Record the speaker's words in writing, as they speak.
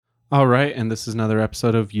All right, and this is another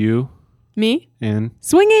episode of You Me? and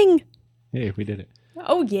Swinging! hey, we did it.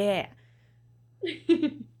 Oh, yeah.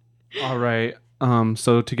 All right.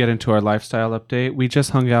 So to get into our lifestyle update, we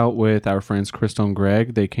just hung out with our friends Crystal and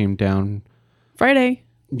Greg. They came down. Friday.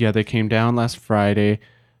 Yeah, they came down last Friday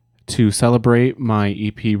to celebrate my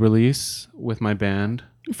EP release with my band,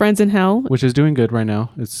 Friends in Hell. which is doing good right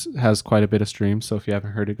now. It has quite a bit of streams, so if you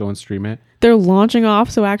haven't heard it, go and stream it. They're launching off,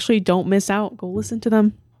 so actually don't miss out. Go listen to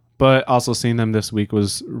them. But also seeing them this week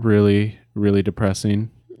was really, really depressing.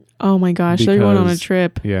 Oh my gosh, they're going on a Because-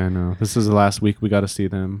 trip. Yeah, I know. This is the last week we got to see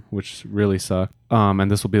them, which really sucked.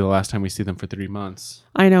 And this will be the last time we see them for 3 months.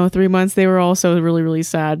 I know, 3 months. They were also really, really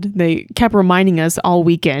sad. They kept reminding us all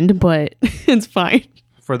weekend, but it's fine.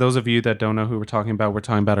 For those of you that don't know who we're talking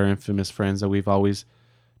about our infamous friends that we've always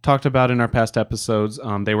talked about in our past episodes.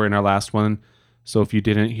 They were in our last one. So if you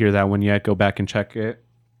didn't hear that one yet, go back and check it.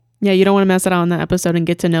 Yeah, you don't want to mess it out on that episode and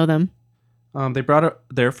get to know them. They brought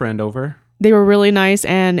their friend over. They were really nice,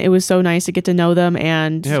 and it was so nice to get to know them.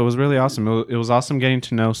 And Yeah, it was really awesome. It was awesome getting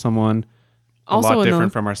to know someone a Also lot in the-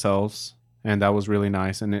 different from ourselves. And that was really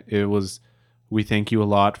nice. And it was, we thank you a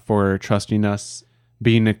lot for trusting us,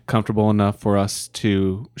 being comfortable enough for us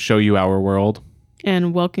to show you our world.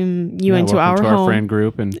 and welcome you into welcome our to home. friend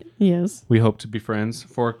group. And Yes. we hope to be friends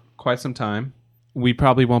for quite some time. We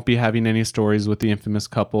probably won't be having any stories with the infamous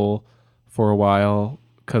couple for a while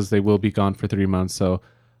because they will be gone for 3 months. So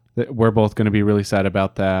we're both going to be really sad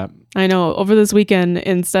about that. I know. Over this weekend,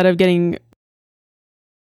 instead of getting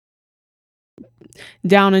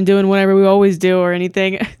down and doing whatever we always do or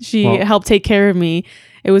anything, she Well- helped take care of me.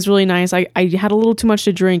 It was really nice. I had a little too much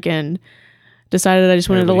to drink and decided I just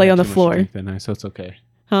wanted to Everybody lay had on the too much to floor. drink that night, so it's okay.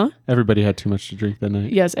 Huh? Everybody had too much to drink that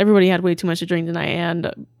night. Yes, everybody had way too much to drink tonight.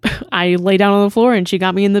 And I lay down on the floor and she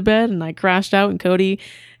got me in the bed and I crashed out, and Cody,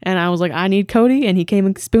 and I was like, I need Cody. And he came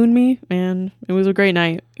and spooned me, and it was a great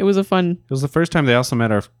night. It was a fun. It was the first time they also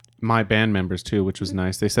met my band members too, which was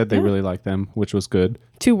nice. They said they Yeah. really liked them, which was good.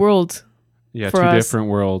 Two worlds. Yeah, For two us. different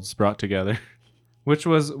worlds brought together, which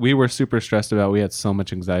was we were super stressed about. We had so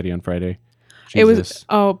much anxiety on Friday. It was, Jesus.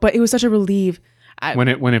 but it was such a relief. when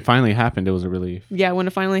it finally happened, it was a relief. Yeah, when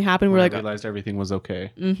it finally happened, When we're I like, realized everything was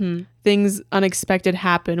okay. things unexpected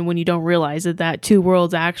happen when you don't realize that two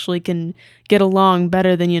worlds actually can get along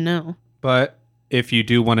better than you know. But if you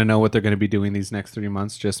do want to know what they're going to be doing these next 3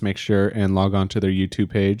 months, just make sure and log on to their YouTube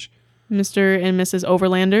page. Mr. and Mrs.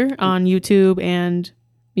 Overlander on YouTube, and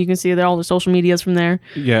you can see all the social medias from there.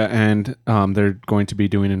 Yeah, and they're going to be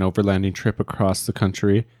doing an overlanding trip across the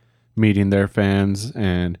country, meeting their fans,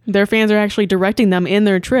 and Their fans are actually directing them in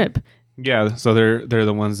their trip. yeah, so they're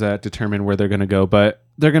the ones that determine where they're going to go. But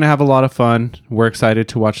they're going to have a lot of fun. We're excited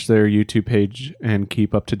to watch their YouTube page and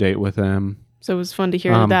keep up to date with them. So it was fun to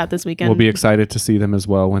hear that this weekend. We'll be excited to see them as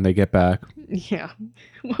well when they get back. Yeah.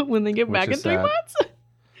 When they get Which back in is 3 sad.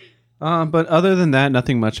 months? But other than that,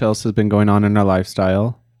 nothing much else has been going on in our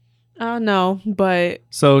lifestyle. No, but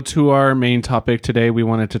So to our main topic today, we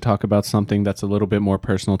wanted to talk about something that's a little bit more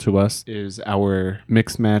personal to us, is our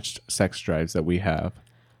mixed matched sex drives that we have.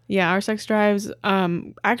 yeah, our sex drives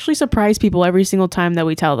actually surprise people every single time that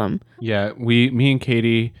we tell them. Yeah, me and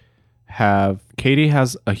Katie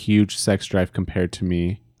has a huge sex drive compared to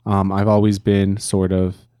me. I've always been sort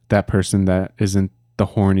of that person that isn't the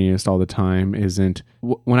horniest all the time.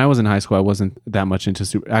 When I was in high school, I wasn't that much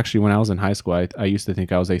into actually, when I was in high school, I used to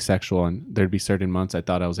think I was asexual, and there'd be certain months I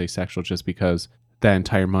thought I was asexual just because that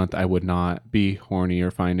entire month I would not be horny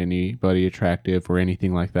or find anybody attractive or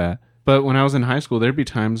anything like that. But when I was in high school, there'd be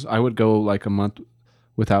times I would go like a month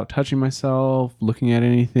without touching myself, looking at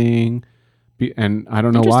anything. And I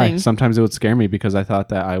don't know why. Interesting. Sometimes it would scare me because I thought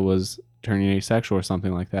that I was turning asexual or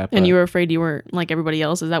something like that. And but- you were afraid you weren't like everybody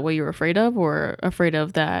else. Is that what you were afraid of, or afraid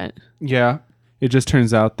of that? Yeah. It just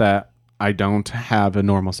turns out that I don't have a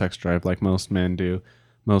normal sex drive like most men do.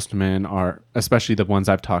 Most men are, especially the ones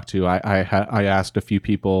I've talked to. I asked a few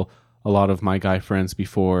people, a lot of my guy friends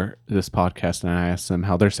before this podcast, and I asked them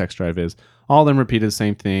how their sex drive is. All of them repeated the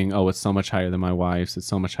same thing. Oh, it's so much higher than my wife's. It's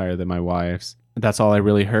so much higher than my wife's. That's all I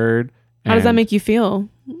really heard. How does that And make you feel?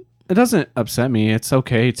 it doesn't upset me. It's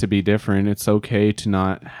okay to be different. It's okay to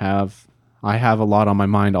not have... I have a lot on my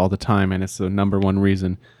mind all the time, and it's the number one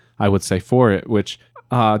reason I would say for it, which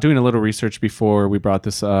doing a little research before we brought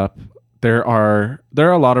this up, there are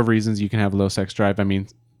a lot of reasons you can have low sex drive. I mean,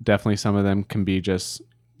 definitely some of them can be just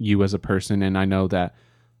you as a person, and I know that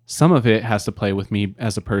some of it has to play with me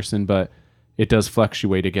as a person, but it does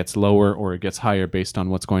fluctuate. It gets lower or it gets higher based on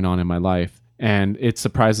what's going on in my life. And it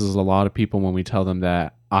surprises a lot of people when we tell them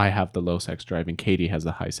that I have the low sex drive and Katie has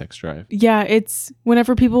the high sex drive. Yeah, it's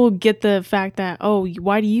whenever people get the fact that, oh,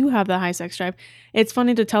 why do you have the high sex drive? It's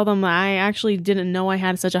funny to tell them that I actually didn't know I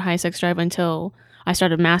had such a high sex drive until I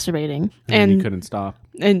started masturbating. And you couldn't stop.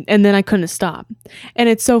 And then I couldn't stop. And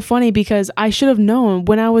it's so funny because I should have known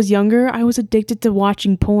when I was younger, I was addicted to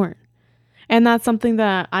watching porn. And that's something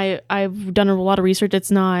that I've done a lot of research.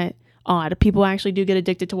 It's not odd. People actually do get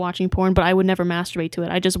addicted to watching porn, but I would never masturbate to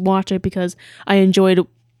it. I just watch it because I enjoyed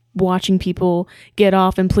watching people get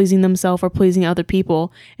off and pleasing themselves or pleasing other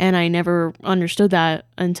people. And I never understood that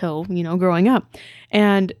until, growing up.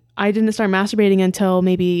 And I didn't start masturbating until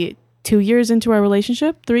maybe 2 years into our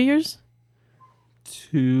relationship. 3 years?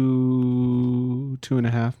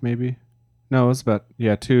 2.5 maybe. No, it was about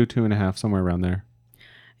 2.5, somewhere around there.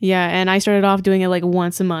 Yeah, and I started off doing it like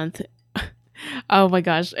once a month. Oh my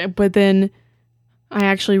gosh. But then I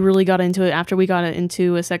actually really got into it after we got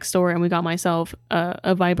into a sex store and we got myself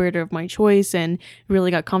a vibrator of my choice and really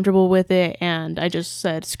got comfortable with it. And I just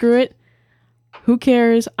said, screw it. Who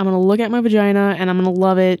cares? I'm going to look at my vagina and I'm going to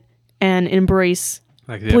love it and embrace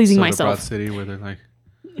like the pleasing episode myself. Of Broad City where they're like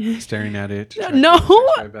staring at it. No.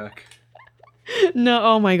 Back. No.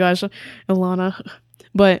 Oh my gosh. Ilana.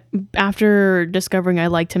 But after discovering I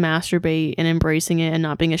like to masturbate and embracing it and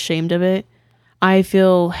not being ashamed of it, I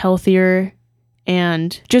feel healthier.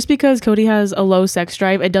 And just because Cody has a low sex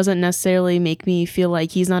drive, it doesn't necessarily make me feel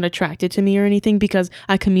like he's not attracted to me or anything because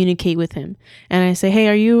I communicate with him. And I say, hey,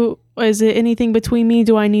 is it anything between me?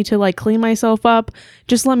 Do I need to like clean myself up?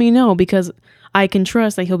 Just let me know because I can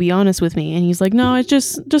trust that he'll be honest with me. And he's like, no, it's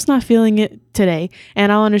just not feeling it today.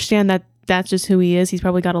 And I'll understand that that's just who he is. He's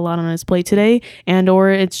probably got a lot on his plate today. Or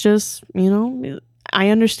it's just, I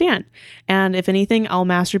understand. And if anything, I'll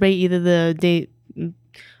masturbate either the day.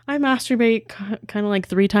 I masturbate kind of like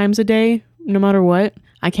 3 times a day, no matter what.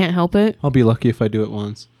 I can't help it. I'll be lucky if I do it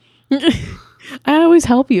once. I always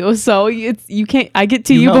help you. So you can't, I get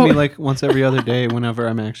to you. You help me like once every other day whenever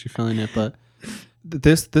I'm actually feeling it. But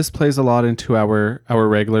this plays a lot into our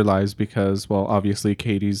regular lives because, well, obviously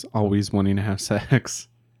Katie's always wanting to have sex.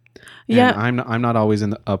 Yeah. And I'm not always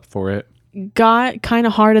up for it. Got kind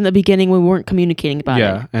of hard in the beginning when we weren't communicating about it.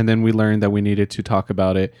 Yeah. And then we learned that we needed to talk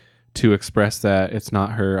about it to express that it's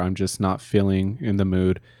not her. I'm just not feeling in the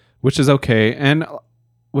mood, which is okay.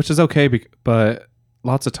 But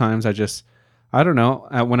lots of times I don't know.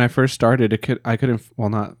 When I first started,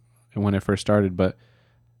 not when it first started, but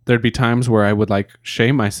there'd be times where I would like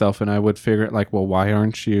shame myself and I would figure it like, well, why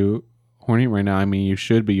aren't you horny right now? I mean, you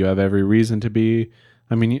should be. You have every reason to be.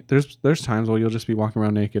 I mean, there's times where you'll just be walking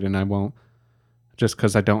around naked and I won't, just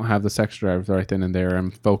because I don't have the sex drive right then and there.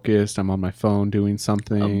 I'm focused. I'm on my phone doing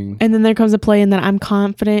something. And then there comes a play in that I'm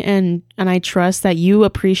confident and I trust that you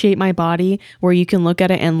appreciate my body where you can look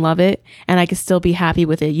at it and love it and I can still be happy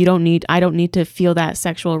with it. I don't need to feel that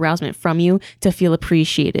sexual arousement from you to feel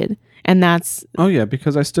appreciated. And that's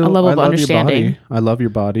because I a level of love understanding. Your body. I love your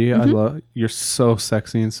body. Mm-hmm. You're so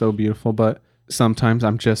sexy and so beautiful, but sometimes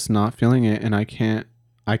I'm just not feeling it and I can't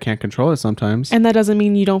control it sometimes. And that doesn't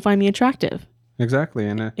mean you don't find me attractive. Exactly.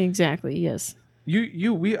 And exactly, yes.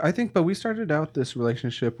 We started out this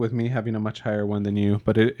relationship with me having a much higher one than you,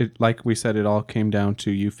 but it like we said, it all came down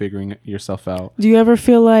to you figuring yourself out. Do you ever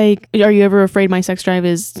feel like, are you ever afraid my sex drive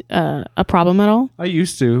is a problem at all? I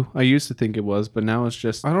used to think it was, but now it's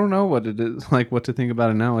just, I don't know what it is, like what to think about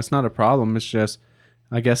it now. It's not a problem. It's just,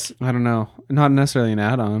 I guess, I don't know, not necessarily an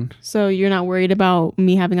add-on. So you're not worried about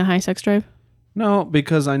me having a high sex drive? No,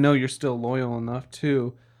 because I know you're still loyal enough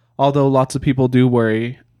too. Although lots of people do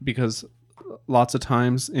worry because lots of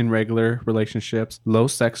times in regular relationships, low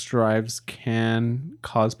sex drives can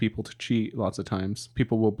cause people to cheat. Lots of times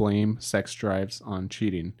people will blame sex drives on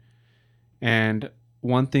cheating. And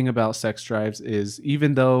one thing about sex drives is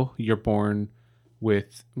even though you're born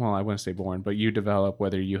with, well, I wouldn't say born, but you develop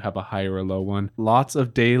whether you have a high or a low one, lots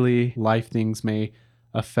of daily life things may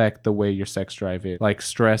affect the way your sex drive is. Like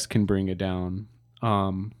stress can bring it down.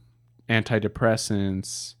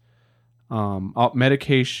 Antidepressants,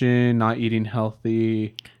 medication, not eating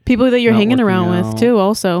healthy, people that you're hanging around with too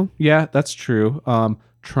also. Yeah, that's true.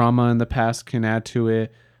 Trauma in the past can add to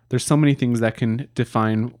it. There's so many things that can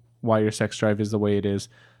define why your sex drive is the way it is,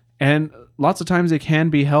 and lots of times it can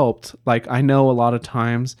be helped. Like I know a lot of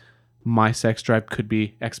times my sex drive could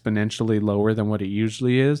be exponentially lower than what it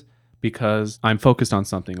usually is because I'm focused on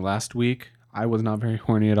something. Last week I was not very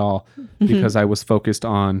horny at all because I was focused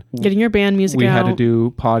on getting your band music out. We had to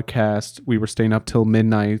do podcasts. We were staying up till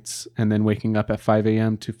midnights and then waking up at 5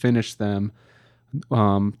 a.m. to finish them.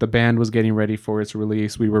 The band was getting ready for its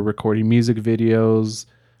release. We were recording music videos.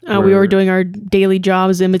 We were doing our daily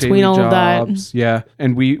jobs in between all of that. Yeah,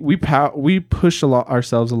 and we push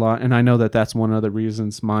ourselves a lot, and I know that that's one of the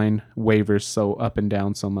reasons mine wavers so up and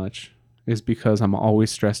down so much is because I'm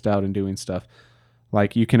always stressed out and doing stuff.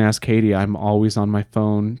 Like you can ask Katie, I'm always on my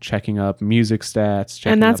phone checking up music stats,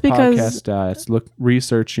 checking up podcast stats,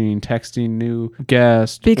 researching, texting new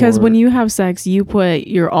guests. Because when you have sex, you put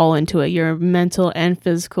your all into it, your mental and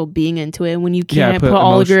physical being into it. When you can't put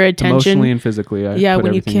all of your attention, emotionally and physically, put when you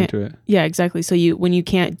everything can't, into it. Yeah, exactly. So when you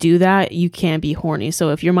can't do that, you can't be horny.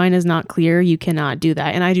 So if your mind is not clear, you cannot do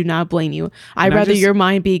that. And I do not blame you. I'd rather your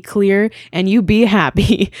mind be clear and you be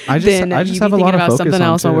happy than you be thinking about something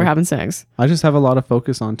else while we're having sex. I just have a lot of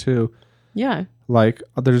focus on too. Yeah. Like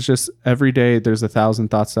there's just every day there's 1,000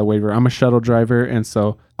 thoughts that waver. I'm a shuttle driver, and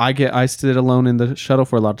so I sit alone in the shuttle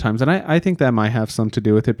for a lot of times, and I think that might have some to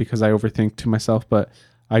do with it because I overthink to myself, but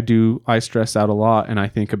I stress out a lot and I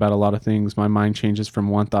think about a lot of things. My mind changes from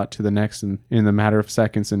one thought to the next in the matter of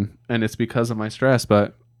seconds, and it's because of my stress,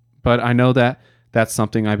 but I know that that's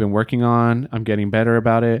something I've been working on. I'm getting better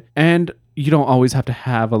about it. And you don't always have to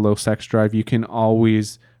have a low sex drive. You can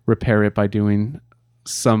always repair it by doing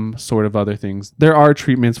some sort of other things. There are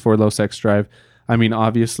treatments for low sex drive. I mean,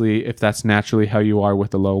 obviously, if that's naturally how you are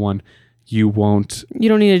with a low one, you don't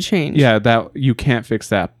need to change. Yeah, that you can't fix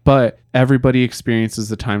that. But everybody experiences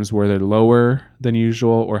the times where they're lower than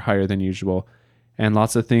usual or higher than usual. And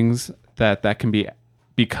lots of things that can be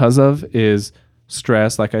because of is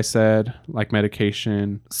stress, like I said, like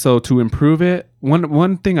medication. So to improve it,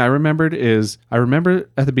 one thing I remembered is I remember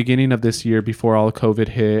at the beginning of this year before all COVID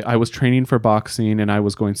hit, I was training for boxing and I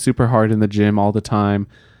was going super hard in the gym all the time.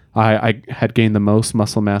 I had gained the most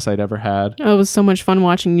muscle mass I'd ever had. Oh, it was so much fun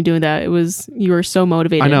watching you doing that. You were so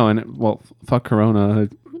motivated. I know, and fuck Corona.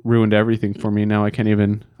 It ruined everything for me. Now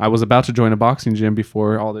I was about to join a boxing gym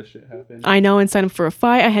before all this shit happened. I know, and sign up for a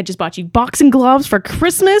fight. I had just bought you boxing gloves for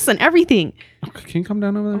Christmas and everything. Can you come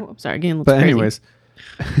down over there? Oh, I'm sorry, getting a little crazy.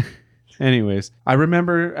 Anyways, I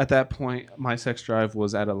remember at that point my sex drive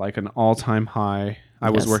was at an all-time high. I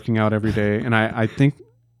was working out every day, and I think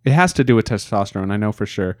it has to do with testosterone. I know for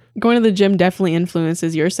sure. Going to the gym definitely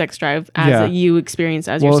influences your sex drive as you experience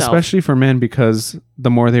as yourself. Well, especially for men, because the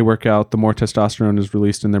more they work out, the more testosterone is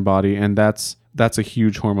released in their body, and that's a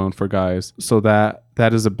huge hormone for guys. So that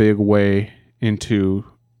is a big way into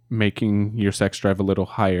making your sex drive a little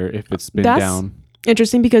higher if it's been down.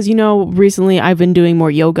 Interesting, because recently I've been doing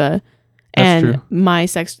more yoga. That's true. My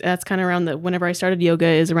sex, that's kind of around whenever I started yoga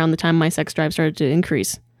is around the time my sex drive started to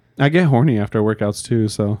increase. I get horny after workouts too,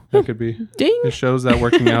 so that could be. Ding. It shows that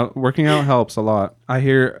working out helps a lot. I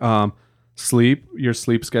hear your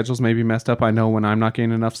sleep schedules may be messed up. I know when I'm not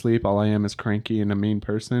getting enough sleep, all I am is cranky and a mean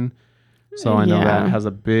person. So I know that has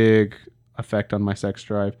a big effect on my sex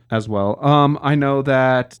drive as well. I know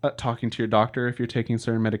that talking to your doctor if you're taking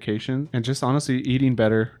certain medications, and just honestly eating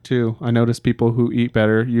better too. I notice people who eat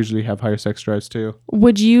better usually have higher sex drives too.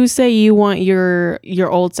 Would you say you want your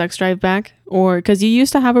old sex drive back? Or because you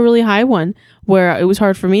used to have a really high one where it was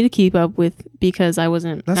hard for me to keep up with because I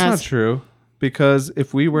wasn't. That's not true. Because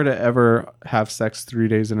if we were to ever have sex 3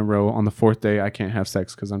 days in a row, on the fourth day I can't have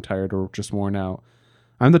sex because I'm tired or just worn out.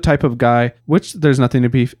 I'm the type of guy, which there's nothing to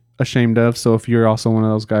be ashamed of. So if you're also one of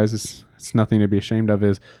those guys, it's nothing to be ashamed of.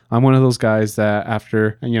 I'm one of those guys that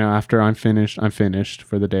after I'm finished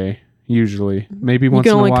for the day. Usually, maybe once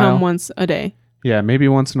in a while. You can only come once a day. Yeah, maybe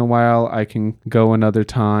once in a while I can go another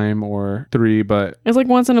time or 3, but it's like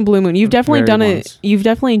once in a blue moon. You've definitely done it. You've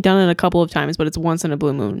definitely done it a couple of times, but it's once in a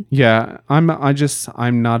blue moon. Yeah, I'm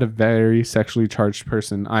not a very sexually charged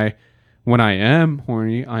person. When I am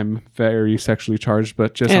horny, I'm very sexually charged,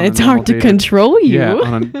 but just and it's hard to control you. Yeah,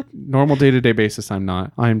 on a normal day-to-day basis, I'm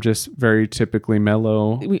not. I'm just very typically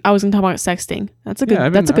mellow. I was gonna talk about sexting. That's a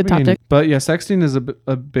good topic. But yeah, sexting is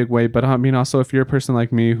a big way. But I mean, also if you're a person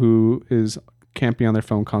like me who can't be on their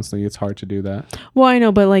phone constantly, it's hard to do that. Well, I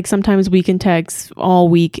know, but sometimes we can text all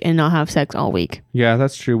week and not have sex all week. Yeah,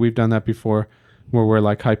 that's true. We've done that before, where we're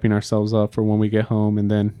hyping ourselves up for when we get home, and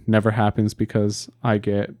then never happens because I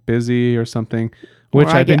get busy or something, which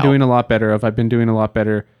I've been doing a lot better of. I've been doing a lot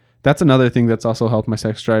better. That's another thing that's also helped my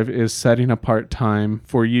sex drive, is setting apart time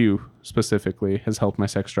for you specifically has helped my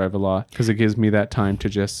sex drive a lot, because it gives me that time to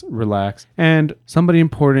just relax. And somebody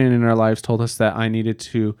important in our lives told us that I needed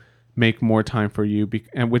to make more time for you,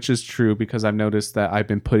 and which is true, because I've noticed that I've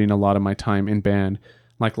been putting a lot of my time in band.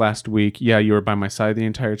 Like last week, you were by my side the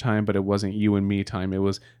entire time, but it wasn't you and me time. It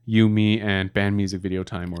was you, me, and band music video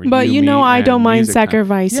time. But I don't mind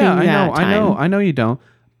sacrificing that time. I know you don't.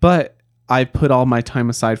 But I put all my time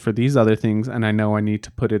aside for these other things, and I know I need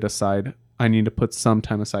to put it aside. I need to put some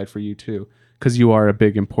time aside for you too, because you are a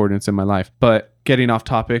big importance in my life. But getting off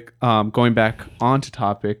topic, going back onto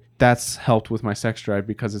topic, that's helped with my sex drive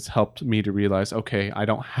because it's helped me to realize, okay, I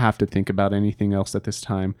don't have to think about anything else at this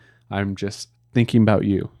time. I'm just thinking about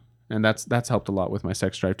you. And that's helped a lot with my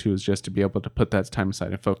sex drive too, is just to be able to put that time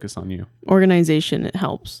aside and focus on you. Organization, it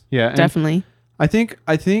helps. Yeah, definitely. I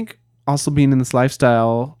think also being in this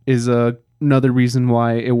lifestyle is another reason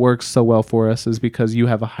why it works so well for us, is because you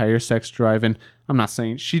have a higher sex drive. And I'm not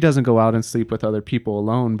saying she doesn't go out and sleep with other people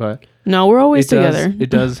alone, but no, we're always together. It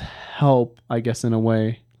does help, I guess, in a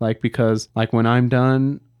way, like, because like when I'm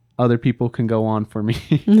done, other people can go on for me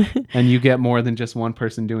and you get more than just one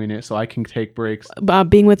person doing it, so I can take breaks.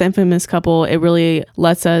 Being with Infamous Couple, it really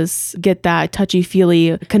lets us get that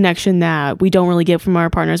touchy-feely connection that we don't really get from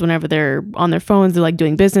our partners whenever they're on their phones. They're like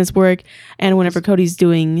doing business work, and whenever Cody's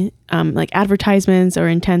doing like advertisements or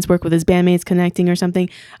intense work with his bandmates connecting or something,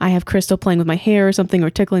 I have Crystal playing with my hair or something,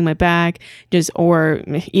 or tickling my back, or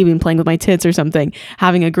even playing with my tits or something,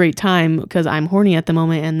 having a great time because I'm horny at the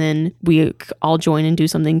moment, and then we all join and do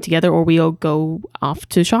something together, or we'll go off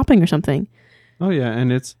to shopping or something. Oh yeah,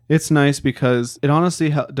 and it's nice because it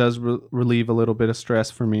honestly does relieve a little bit of stress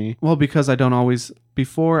for me. Well, because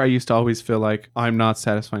before I used to always feel like I'm not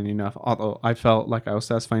satisfying enough. Although I felt like I was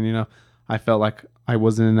satisfying enough, I felt like I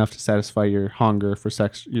wasn't enough to satisfy your hunger for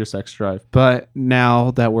sex, your sex drive. But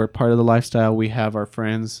now that we're part of the lifestyle, we have our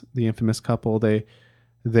friends, the Infamous Couple.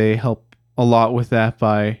 They help a lot with that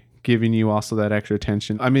by giving you also that extra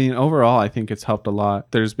attention. I mean, overall, I think it's helped a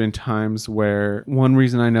lot. There's been times where one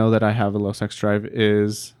reason I know that I have a low sex drive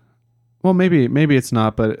is, well, maybe it's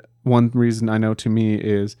not, but one reason I know to me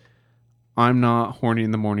is I'm not horny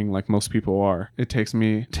in the morning like most people are. It takes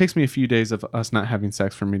me a few days of us not having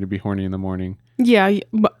sex for me to be horny in the morning. Yeah.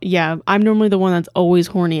 I'm normally the one that's always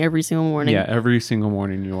horny every single morning. Yeah, every single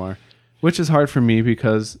morning you are. Which is hard for me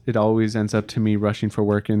because it always ends up to me rushing for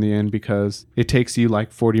work in the end, because it takes you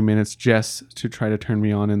like 40 minutes just to try to turn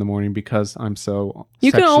me on in the morning because I'm so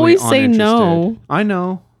You can always say no. I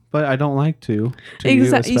know, but I don't like to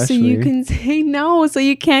exactly. So you can say no, so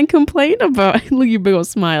you can't complain about it. Look at your big old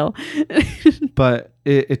smile. But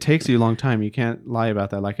it takes you a long time. You can't lie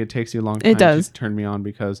about that. Like, it takes you a long time to turn me on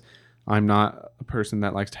because I'm not a person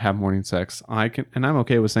that likes to have morning sex. And I'm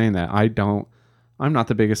okay with saying that. I'm not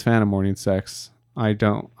the biggest fan of morning sex. I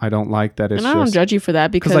don't like that. And I don't judge you for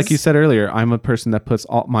that because, like you said earlier, I'm a person that puts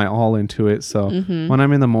my all into it. So when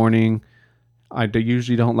I'm in the morning, I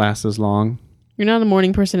usually don't last as long. You're not a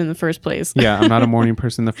morning person in the first place. Yeah, I'm not a morning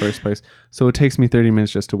person in the first place. So it takes me 30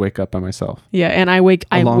 minutes just to wake up by myself. Yeah, and I wake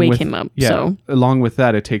him up. Yeah, so along with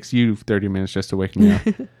that, it takes you 30 minutes just to wake me up.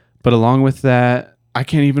 But along with that, I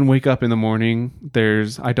can't even wake up in the morning.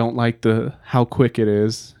 I don't like how quick it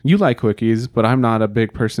is. You like quickies, but I'm not a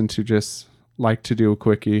big person to just like to do a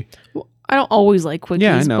quickie. Well, I don't always like quickies,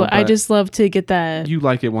 yeah, I know, but I just love to get that. You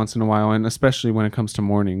like it once in a while, and especially when it comes to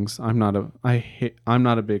mornings. I'm not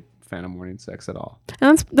a big fan of morning sex at all.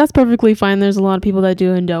 And that's perfectly fine. There's a lot of people that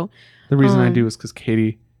do and don't. The reason I do is because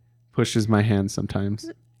Katie pushes my hand sometimes.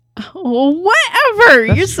 Oh, whatever.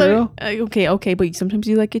 That's You're so okay, but sometimes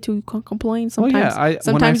you like it to complain. Sometimes, well, yeah,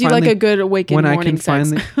 sometimes you like a good awakened morning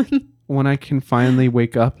sex. When I can finally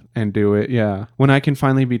wake up and do it, yeah. When I can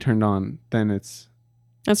finally be turned on, then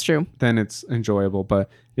that's true. Then it's enjoyable, but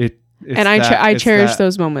I cherish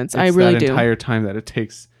those moments. I really do. The entire time that it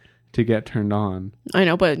takes to get turned on. I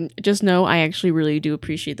know, but just know I actually really do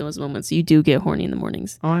appreciate those moments. You do get horny in the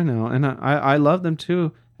mornings. Oh, I know, and I love them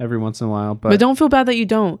too. Every once in a while, but don't feel bad that you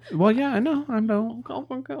don't. Well, yeah, I know, I don't.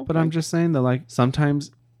 But I'm just saying that, like, sometimes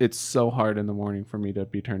it's so hard in the morning for me to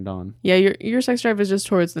be turned on. Yeah, your sex drive is just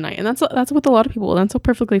towards the night, and that's with a lot of people. That's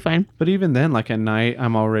perfectly fine. But even then, like at night,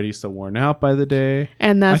 I'm already so worn out by the day,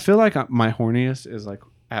 and I feel like my horniest is like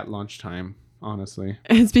at lunchtime. Honestly,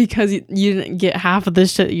 it's because you didn't get half of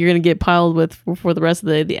this shit you're gonna get piled with for the rest of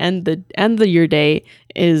the day. The end of your day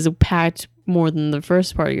is packed more than the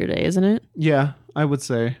first part of your day, isn't it? Yeah, I would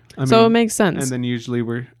say. So it makes sense. And then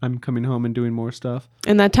usually I'm coming home and doing more stuff.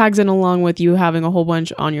 And that tags in along with you having a whole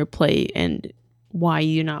bunch on your plate and why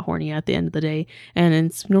you're not horny at the end of the day. And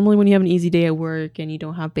it's normally when you have an easy day at work and you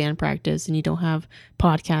don't have band practice and you don't have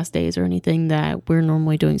podcast days or anything that we're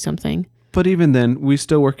normally doing something. But even then, we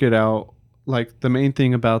still work it out. Like the main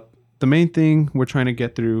thing we're trying to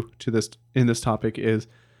get through to this in this topic is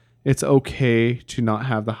it's okay to not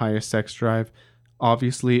have the highest sex drive.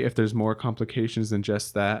 Obviously, if there's more complications than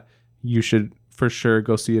just that, you should for sure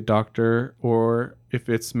go see a doctor, or if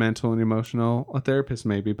it's mental and emotional, a therapist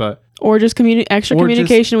maybe, but or just communication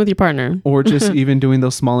with your partner, or just even doing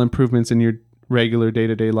those small improvements in your regular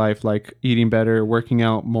day-to-day life, like eating better, working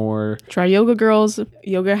out more. Try yoga, girls.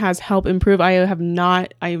 Yoga has helped improve. I am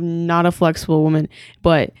not a flexible woman,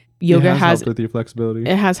 but yoga It has has helped with your flexibility.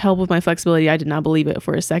 it has helped with my flexibility. I did not believe it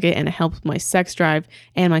for a second, and it helped with my sex drive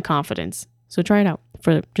and my confidence. So try it out.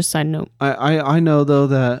 For just side note. I know though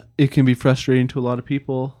that it can be frustrating to a lot of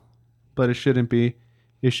people, but it shouldn't be.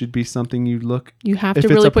 It should be something you look. You have If to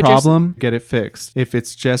it's really a put problem, get it fixed. If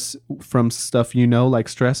it's just from stuff like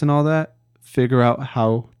stress and all that, figure out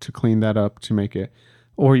how to clean that up to make it.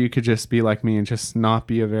 Or you could just be like me and just not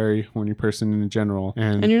be a very horny person in general.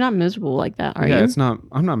 And you're not miserable like that, are you? Yeah,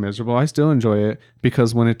 I'm not miserable. I still enjoy it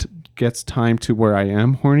because when it gets time to where I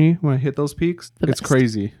am horny, when I hit those peaks, it's best.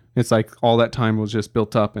 crazy. It's like all that time was just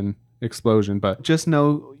built up and explosion. But just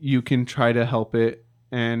know you can try to help it.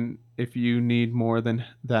 And if you need more than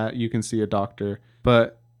that, you can see a doctor.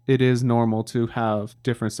 But it is normal to have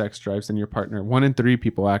different sex drives than your partner. 1 in 3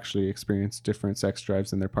 people actually experience different sex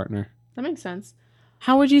drives than their partner. That makes sense.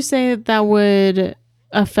 How would you say that would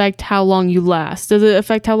affect how long you last? Does it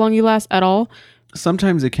affect how long you last at all?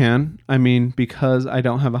 Sometimes it can. I mean, because I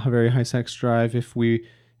don't have a very high sex drive, if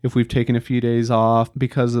we've taken a few days off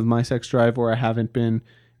because of my sex drive or I haven't been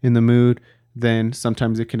in the mood, then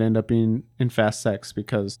sometimes it can end up being in fast sex,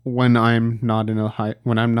 because when I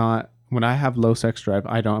have low sex drive,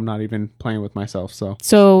 I'm not even playing with myself.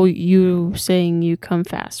 So you saying you come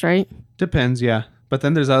fast, right? Depends, yeah. But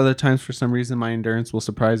then there's other times for some reason my endurance will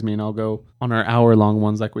surprise me and I'll go on our hour-long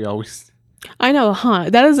ones like we always. I know, huh?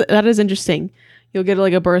 That is interesting. You'll get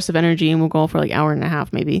like a burst of energy and we'll go for like hour and a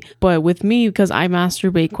half maybe. But with me, because I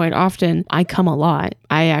masturbate quite often, I come a lot.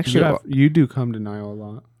 You do come denial a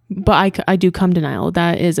lot. But I do come denial.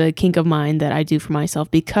 That is a kink of mine that I do for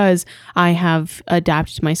myself because I have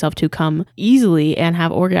adapted myself to come easily and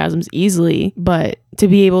have orgasms easily. But to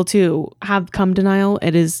be able to have come denial,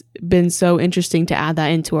 it has been so interesting to add that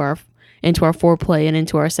into our foreplay and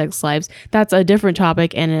into our sex lives. That's a different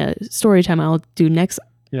topic and a story time I'll do next.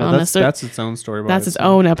 Yeah, that's its own story. That's its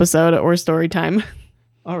own episode or story time.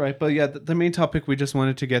 All right, but yeah, the main topic we just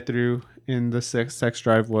wanted to get through in the sex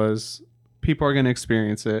drive was people are going to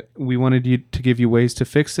experience it. We wanted to give you ways to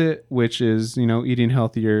fix it, which is, eating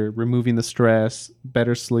healthier, removing the stress,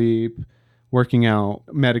 better sleep, working out,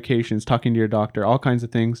 medications, talking to your doctor, all kinds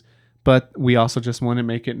of things. But we also just want to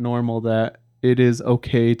make it normal that it is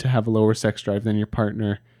okay to have a lower sex drive than your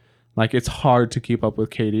partner. Like, it's hard to keep up with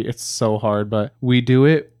Katie. It's so hard, but we do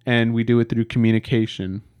it, and we do it through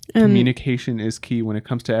communication. Communication is key when it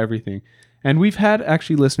comes to everything. And we've had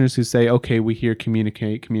actually listeners who say, okay, we hear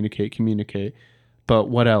communicate, but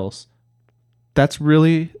what else? That's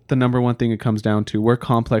really the number one thing it comes down to. We're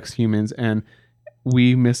complex humans and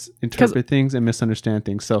we misinterpret things and misunderstand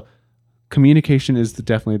things. So communication is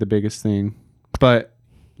definitely the biggest thing. But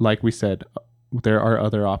like we said, there are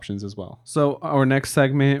other options as well. So our next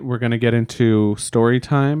segment, we're going to get into story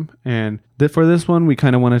time. And for this one, we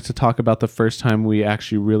kind of wanted to talk about the first time we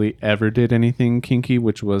actually really ever did anything kinky,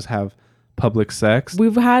 which was have public sex.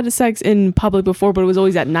 We've had sex in public before, but it was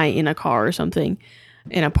always at night in a car or something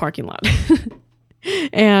in a parking lot.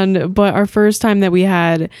 But our first time that we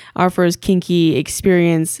had our first kinky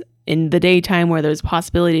experience in the daytime where there's a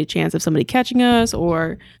possibility, a chance of somebody catching us,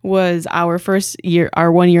 or was our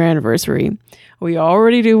 1 year anniversary. We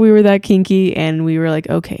already knew we were that kinky and we were like,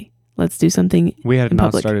 okay, let's do something. We had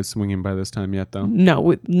not started swinging by this time yet though.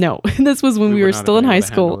 No. This was when we were still in high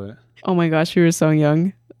school. Oh my gosh, we were so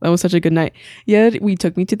young. That was such a good night. Yeah, we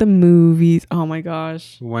took me to the movies. Oh my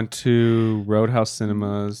gosh. We went to Roadhouse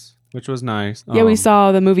Cinemas, which was nice. Yeah, we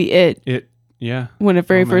saw the movie It. Yeah. When it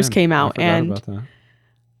first came out. I forgot about that.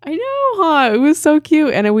 I know, huh? It was so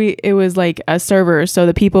cute. And it was like a server. So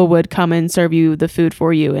the people would come and serve you the food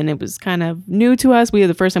for you. And it was kind of new to us.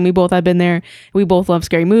 The first time we both had been there. We both love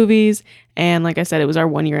scary movies. And like I said, it was our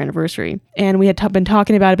 1 year anniversary. And we had been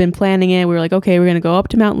talking about it, been planning it. We were like, okay, we're going to go up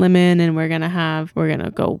to Mount Lemmon and we're going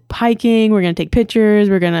to go hiking. We're going to take pictures.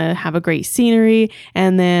 We're going to have a great scenery.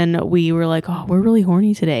 And then we were like, oh, we're really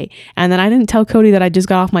horny today. And then I didn't tell Cody that I just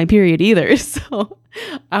got off my period either. So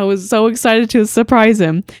I was so excited to surprise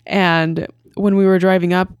him. And when we were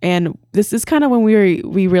driving up, and this is kind of when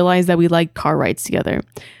we realized that we liked car rides together.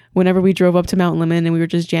 Whenever we drove up to Mount Lemmon and we were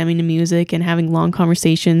just jamming to music and having long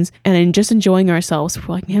conversations and just enjoying ourselves,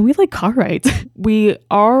 we're like, man, we like car rides.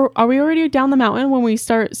 Are we already down the mountain when we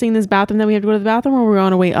start seeing this bathroom that we have to go to the bathroom, or we're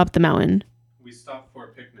on our way up the mountain? We stopped for a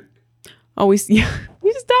picnic. Oh, we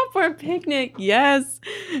stopped for a picnic. Yes.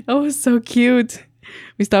 That was so cute.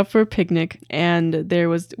 We stopped for a picnic and we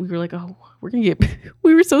were like, oh,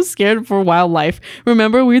 we were so scared for wildlife.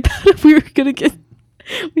 Remember, we thought we were going to get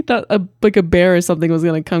We thought like a bear or something was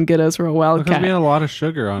gonna come get us for a Because wildcat. we had a lot of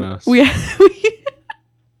sugar on us. We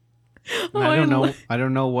And I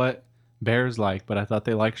don't know what bears like, but I thought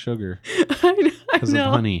they like sugar I because of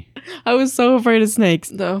know. honey. I was so afraid of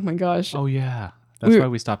snakes. Oh my gosh. Oh yeah, that's We were- why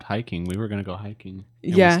we stopped hiking. We were gonna go hiking.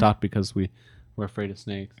 And Yeah. we stopped because we were afraid of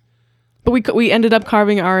snakes. But we ended up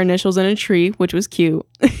carving our initials in a tree, which was cute.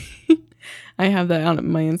 I have that on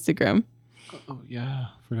my Instagram. Oh yeah,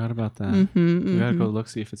 forgot about that. Mm-hmm, We gotta go look,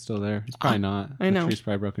 see if it's still there. It's probably not. I know. The tree's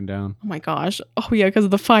probably broken down. Oh my gosh. Oh yeah, because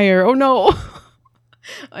of the fire. Oh no.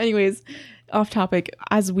 Anyways, off topic.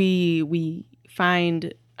 As we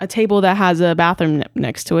find a table that has a bathroom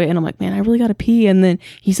next to it, and I'm like, man, I really gotta pee. And then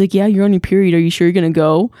he's like, yeah, you're on your period. Are you sure you're gonna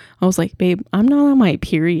go? I was like, babe, I'm not on my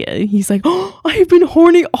period. He's like, oh, I've been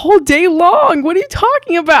horny all day long. What are you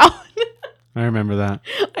talking about? I remember that.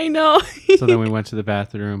 I know. So then we went to the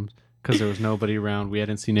bathroom because there was nobody around. We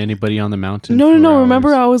hadn't seen anybody on the mountain. No. for Remember,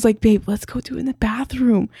 hours. I was like, babe, let's go do it in the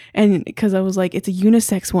bathroom. And because I was like, it's a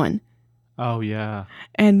unisex one. Oh yeah.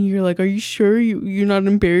 And you're like, are you sure you're not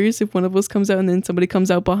embarrassed if one of us comes out and then somebody comes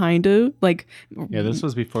out behind it? Like, Yeah, this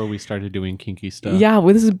was before we started doing kinky stuff. yeah,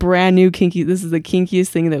 well, this is brand new kinky. This is the kinkiest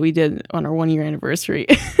thing that we did on our 1 year anniversary.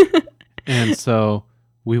 And so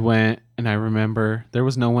we went, and I remember there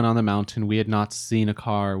was no one on the mountain. We had not seen a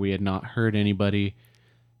car. We had not heard anybody.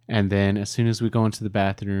 And then as soon as we go into the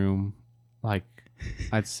bathroom, like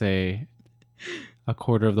I'd say a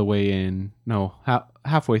quarter of the way in, no,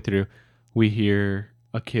 halfway through, we hear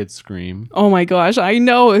a kid scream. Oh my gosh, I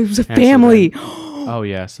know. It was a And so family. Oh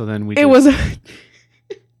yeah, so then we It was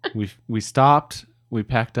we stopped, we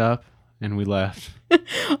packed up, and we left.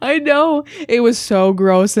 I know. It was so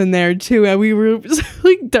gross in there too. And we were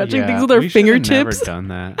like touching things with our we should've fingertips. Never done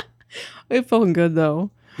that. It felt good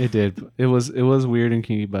though. It did. It was weird and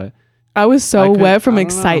kinky, but I was so wet from I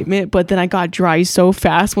don't know. excitement, but then I got dry so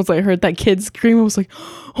fast once I heard that kid scream. I was like,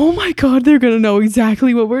 oh my God, they're going to know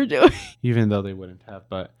exactly what we're doing. even though they wouldn't have,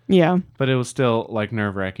 but Yeah. it was still like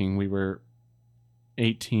nerve wracking. We were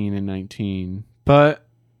 18 and 19,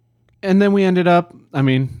 and then we ended up, I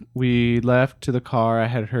mean, we left to the car. I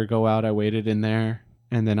had her go out. I waited in there,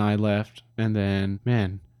 and then I left. And then,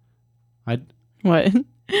 man, What?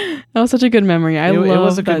 That was such a good memory. it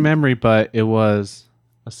was a good memory, but it was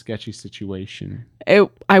a sketchy situation.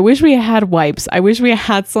 I wish we had wipes. I wish we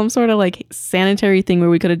had some sort of like sanitary thing where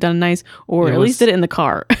we could have done nice, or It at was- least did it in the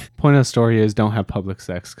car. Point of the story is don't have public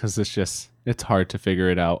sex because it's hard to figure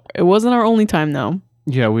it out. It wasn't our only time though.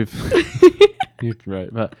 Yeah, you're right,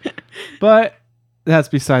 but that's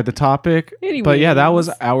beside the topic. But yeah, that was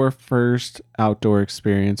Anyways. our first outdoor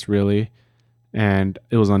experience, really, and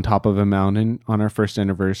it was on top of a mountain on our first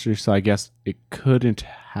anniversary. So I guess it couldn't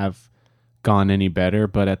have gone any better,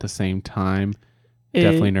 but at the same time,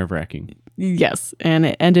 definitely nerve wracking. Yes, and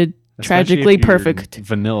it ended tragically perfect.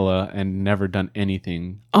 Vanilla and never done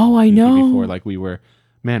anything Oh, I kinky know. before. Like we were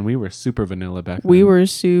super vanilla back then. We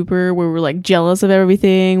were like jealous of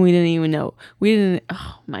everything. We didn't even know.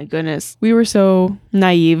 Oh my goodness. We were so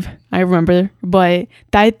naive. I remember, but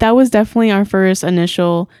that was definitely our first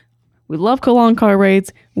initial. We love Kalong car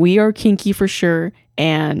rides. We are kinky for sure.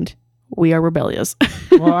 And we are rebellious.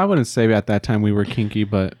 Well, I wouldn't say at that time we were kinky,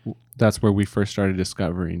 but that's where we first started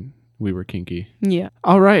discovering we were kinky. Yeah.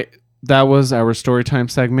 All right. That was our story time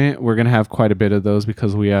segment. We're going to have quite a bit of those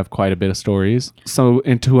because we have quite a bit of stories. So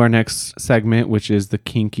into our next segment, which is the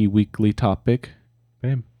kinky weekly topic.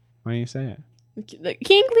 Babe, why don't you say it? The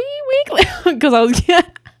Kinky Weekly. Because I was.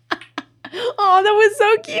 Oh, that was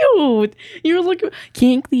so cute. You were looking.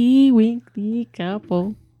 Kinky Weekly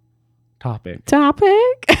couple Topic.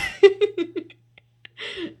 topic.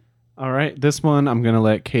 All right. This one I'm going to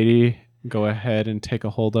let Katie go ahead and take a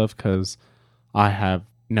hold of because I have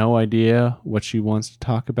no idea what she wants to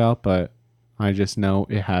talk about, but I just know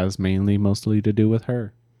it has mostly to do with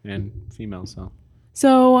her and females.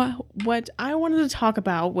 So what I wanted to talk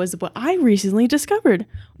about was what I recently discovered.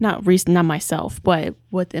 Not myself, but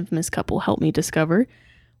what the infamous couple helped me discover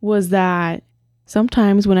was that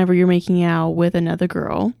sometimes whenever you're making out with another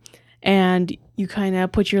girl and you kind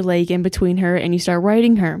of put your leg in between her and you start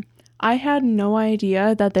riding her, I had no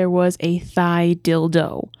idea that there was a thigh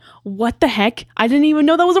dildo. What the heck? I didn't even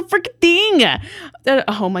know that was a freaking thing.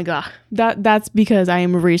 Oh my god. That's because I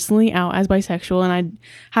am recently out as bisexual and I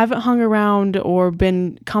haven't hung around or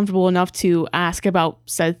been comfortable enough to ask about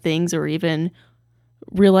said things or even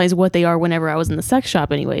realize what they are whenever I was in the sex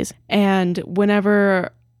shop anyways. And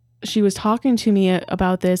whenever she was talking to me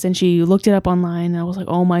about this and she looked it up online, and I was like,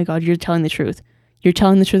 oh my god, you're telling the truth. You're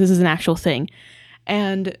telling the truth. This is an actual thing.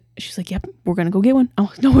 And she's like, yep, we're going to go get one.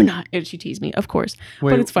 Oh, no, we're not. And she teased me, of course.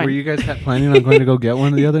 Wait, but it's fine. were you guys planning on going to go get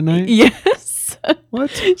one the other night? Yes. What?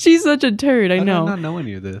 She's such a turd. I know. I did not know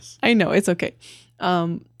any of this. I know. It's okay.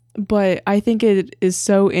 But I think it is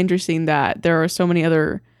so interesting that there are so many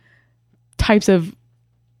other types of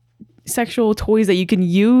sexual toys that you can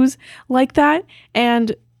use like that.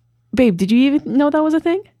 And babe, did you even know that was a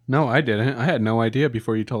thing? No, I didn't. I had no idea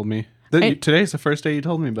before you told me. Today's the first day you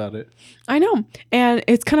told me about it. I know. And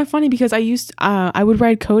it's kind of funny because I would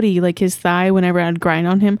ride Cody, like his thigh, whenever I'd grind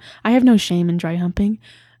on him. I have no shame in dry humping.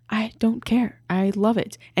 I don't care. I love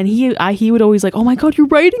it. And he would always like, oh my God, you're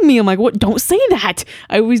riding me. I'm like, what? Don't say that.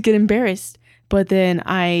 I always get embarrassed. But then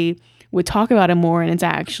I would talk about it more, and it's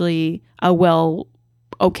actually a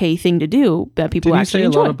okay thing to do that people actually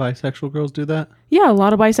enjoy. A lot of bisexual girls do that? Yeah, a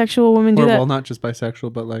lot of bisexual women do that. Well, not just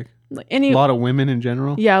bisexual, but like a lot of women in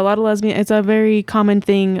general. Yeah, a lot of lesbian. It's a very common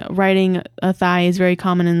thing. Riding a thigh is very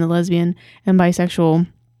common in the lesbian and bisexual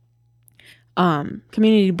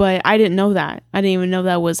community, but I didn't know that. I didn't even know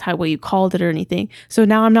that was what you called it or anything. So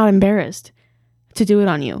now I'm not embarrassed to do it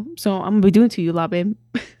on you. So I'm gonna be doing it to you a lot, babe.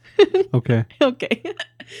 Okay. Okay.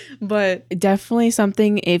 But definitely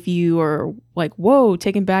something, if you are like, whoa,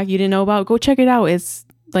 taken back, you didn't know about, go check it out. It's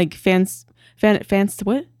like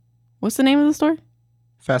what? What's the name of the store?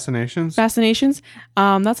 Fascinations.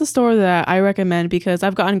 That's a store that I recommend because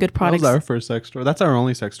I've gotten good products. That was our first sex store. That's our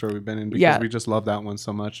only sex store we've been in because we just love that one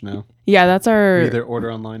so much now. Yeah, that's our... We either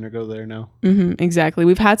order online or go there now. Exactly.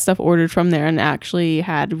 We've had stuff ordered from there and actually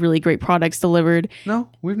had really great products delivered. No,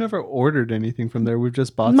 we've never ordered anything from there. We've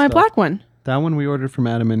just bought my stuff. Black one. That one we ordered from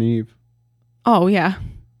Adam and Eve. Oh, yeah.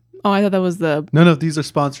 Oh, I thought that was the... None of these are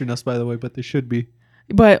sponsoring us, by the way, but they should be.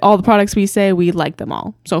 But all the products we say, we like them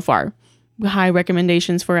all so far. High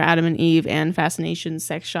recommendations for Adam and Eve and Fascination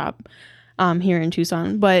Sex Shop here in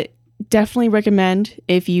Tucson. But definitely recommend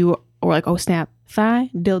if you are like, oh snap, thigh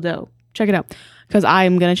dildo. Check it out. Because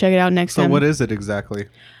I'm going to check it out next time. So what is it exactly?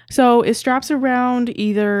 So it straps around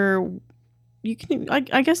either... You can,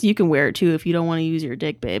 I guess you can wear it too if you don't want to use your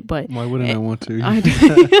dick, babe. But why wouldn't I want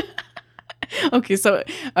to? Okay, so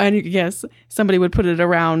I guess somebody would put it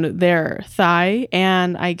around their thigh,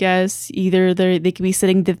 and I guess either they could be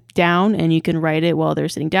sitting down, and you can ride it while they're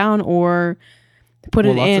sitting down, or put it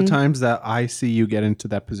in. Lots of times that I see you get into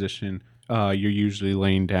that position, you're usually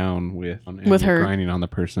laying down with her, grinding on the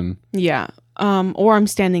person. Yeah, or I'm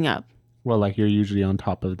standing up. Well, like you're usually on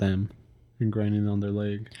top of them and grinding on their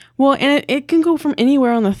leg. Well, and it can go from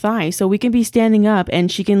anywhere on the thigh, so we can be standing up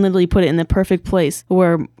and she can literally put it in the perfect place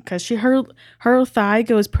where, because her thigh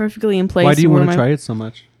goes perfectly in place. Why do you want to try it so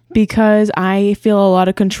much? Because I feel a lot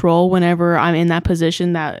of control whenever I'm in that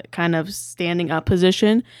position, that kind of standing up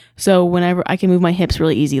position. So whenever I can move my hips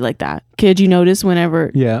really easy like that. Kid, you notice whenever?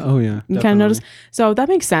 Yeah. Oh yeah. You kind of notice. So that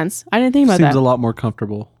makes sense. I didn't think about that. Seems a lot more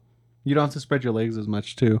comfortable. You don't have to spread your legs as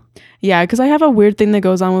much too. Yeah, because I have a weird thing that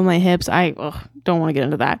goes on with my hips. I don't want to get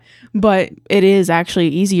into that. But it is actually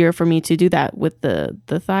easier for me to do that with the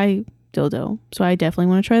thigh dildo. So I definitely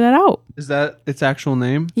want to try that out. Is that its actual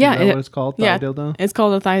name? Yeah. Is that what it's called? Thigh dildo? It's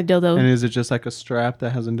called a thigh dildo. And is it just like a strap that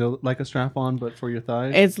has like a strap on, but for your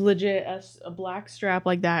thighs? It's legit a black strap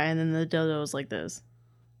like that, and then the dildo is like this.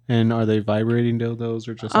 And are they vibrating dildos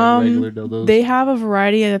or just like regular dildos? They have a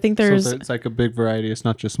variety. I think there's... So it's like a big variety. It's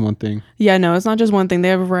not just one thing. Yeah, no, it's not just one thing. They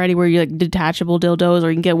have a variety where you like detachable dildos, or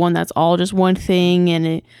you can get one that's all just one thing.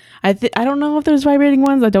 And I don't know if there's vibrating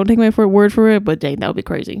ones. I don't take my word for it, but dang, that would be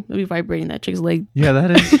crazy. That'd be vibrating that chick's leg. Yeah,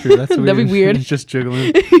 that is true. That's That'd be weird. Just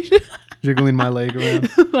jiggling my leg around.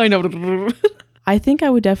 I know. I think I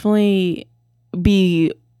would definitely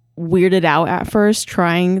be weirded out at first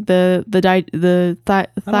trying the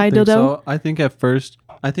thigh dildo. So I think at first,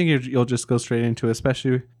 you'll just go straight into it,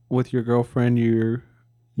 especially with your girlfriend.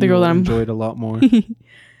 The girl that enjoy it a lot more.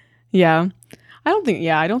 Yeah, I don't think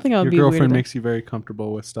I would be. Your girlfriend makes you very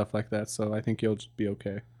comfortable with stuff like that, so I think you'll just be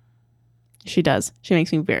okay. She does. She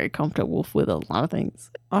makes me very comfortable with a lot of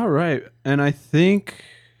things. All right, and I think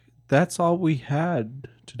that's all we had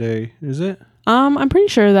today. Is it? I'm pretty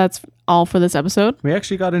sure that's all for this episode. We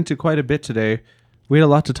actually got into quite a bit today. We had a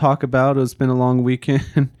lot to talk about. It's been a long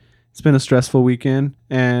weekend. It's been a stressful weekend,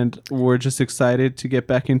 and we're just excited to get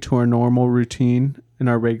back into our normal routine in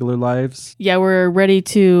our regular lives. Yeah, we're ready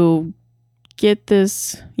to get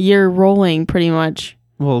this year rolling pretty much.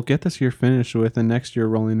 Well, get this year finished with and next year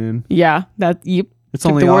rolling in. Yeah, it's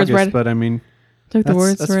only August, but I mean,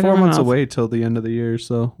 that's 4 months away till the end of the year,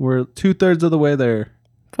 so we're 2/3 of the way there.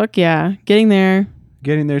 Fuck yeah, getting there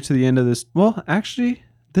to the end of this. Well, actually,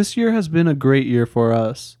 this year has been a great year for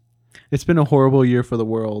us. It's been a horrible year for the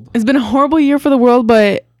world. It's been a horrible year for the world,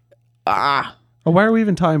 but Oh, why are we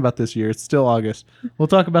even talking about this year? It's still August. We'll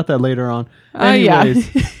talk about that later on. Yeah.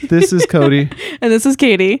 Anyways, this is Cody, And this is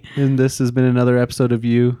Katie. and this has been another episode of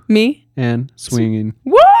You Me. and Swinging.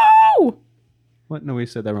 Woo! What? No, we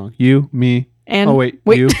said that wrong. You, me. And Oh, wait.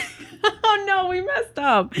 You, Oh no, we messed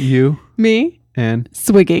up. you, Me. and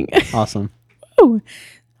Swigging. awesome. Woo!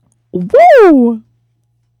 Woo!